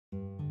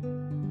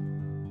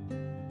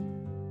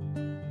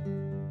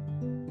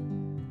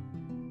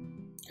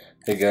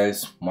Hey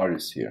guys,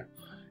 Marius here.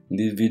 In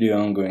this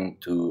video I'm going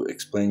to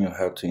explain you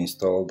how to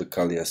install the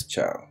Kallyas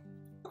Child.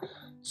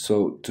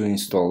 So to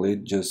install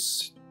it,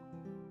 just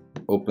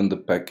open the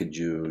package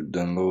you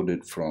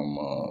downloaded from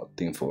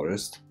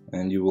ThemeForest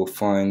and you will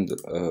find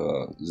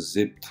a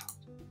zipped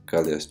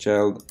Kallyas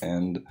Child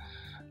and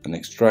an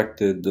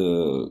extracted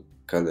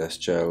Kallyas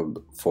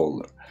Child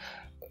folder.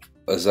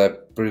 As I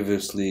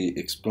previously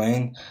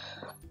explained,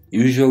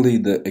 usually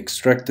the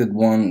extracted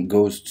one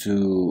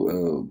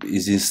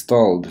is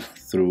installed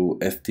through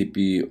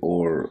FTP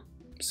or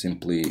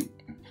simply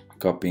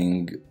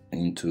copying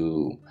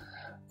into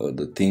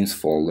the themes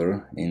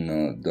folder in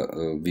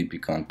the VP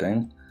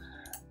content,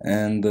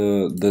 and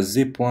the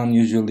zip one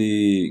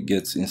usually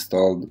gets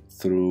installed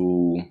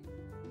through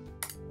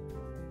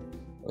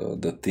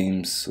the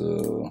themes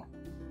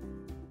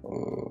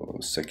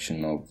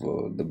section of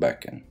the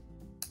backend.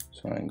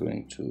 So I'm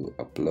going to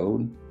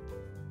upload,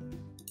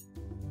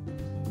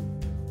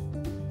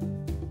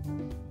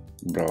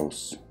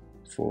 browse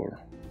for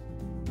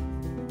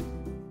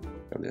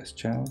Kallyas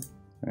Child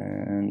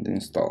and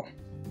install.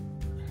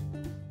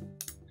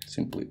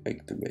 Simply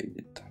activate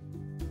it,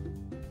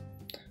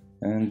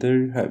 and there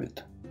you have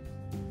it.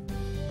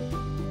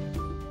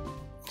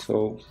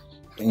 So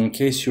in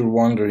case you're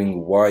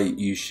wondering why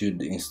you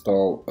should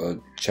install a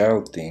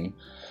child theme,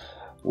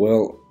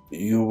 well,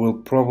 you will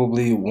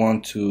probably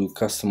want to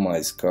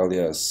customize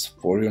Kallyas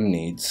for your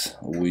needs,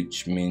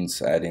 which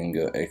means adding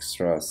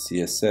extra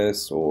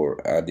CSS or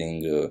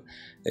adding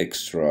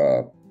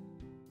extra,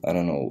 I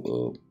don't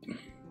know,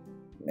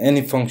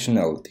 any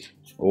functionality,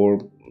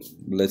 or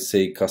let's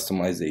say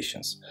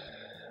customizations.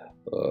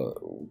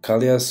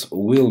 Kallyas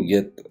will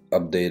get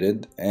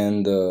updated,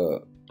 and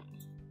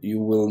you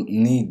will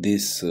need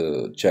this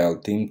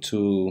child theme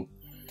to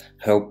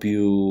help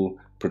you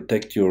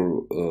protect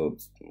your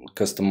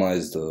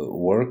customized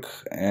work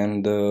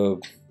and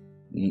to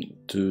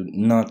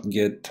not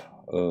get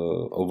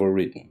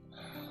overwritten.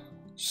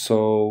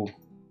 So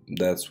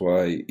that's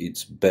why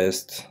it's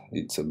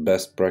a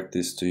best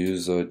practice to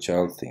use a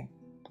child theme.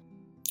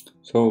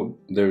 So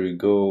there you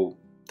go.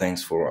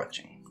 Thanks for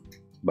watching.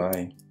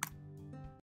 Bye.